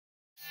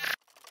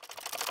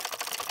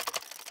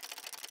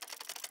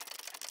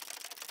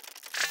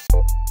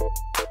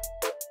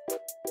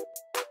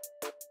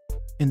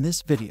In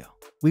this video,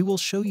 we will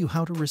show you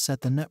how to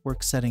reset the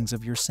network settings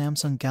of your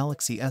Samsung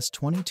Galaxy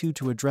S22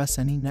 to address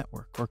any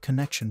network or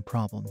connection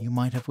problem you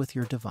might have with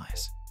your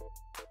device.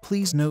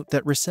 Please note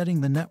that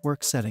resetting the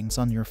network settings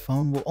on your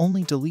phone will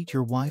only delete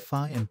your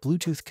Wi-Fi and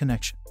Bluetooth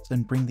connections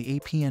and bring the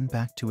APN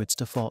back to its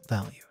default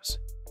values.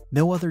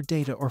 No other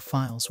data or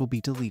files will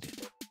be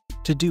deleted.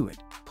 To do it,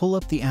 pull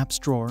up the Apps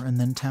drawer and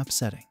then tap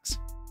Settings.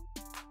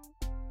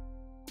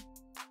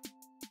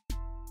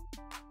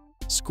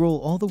 Scroll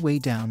all the way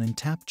down and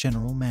tap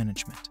General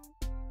Management.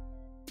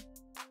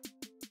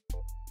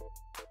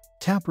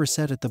 Tap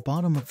Reset at the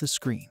bottom of the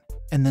screen,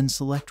 and then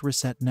select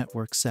Reset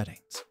Network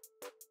Settings.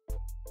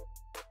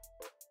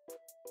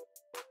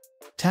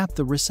 Tap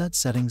the Reset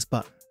Settings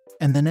button,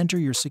 and then enter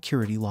your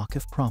security lock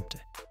if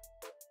prompted.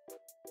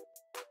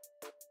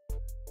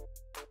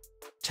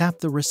 Tap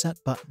the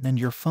Reset button and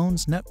your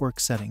phone's network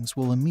settings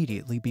will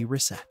immediately be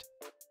reset.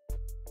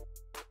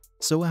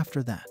 So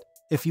after that,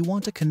 if you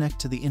want to connect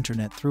to the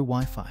internet through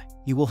Wi-Fi,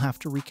 you will have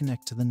to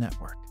reconnect to the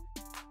network.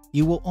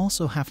 You will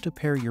also have to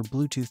pair your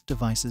Bluetooth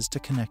devices to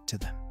connect to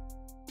them.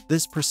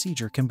 This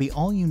procedure can be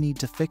all you need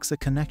to fix a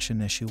connection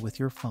issue with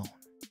your phone.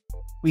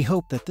 We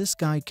hope that this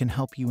guide can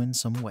help you in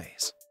some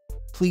ways.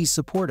 Please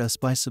support us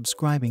by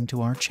subscribing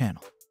to our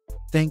channel.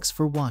 Thanks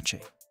for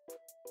watching.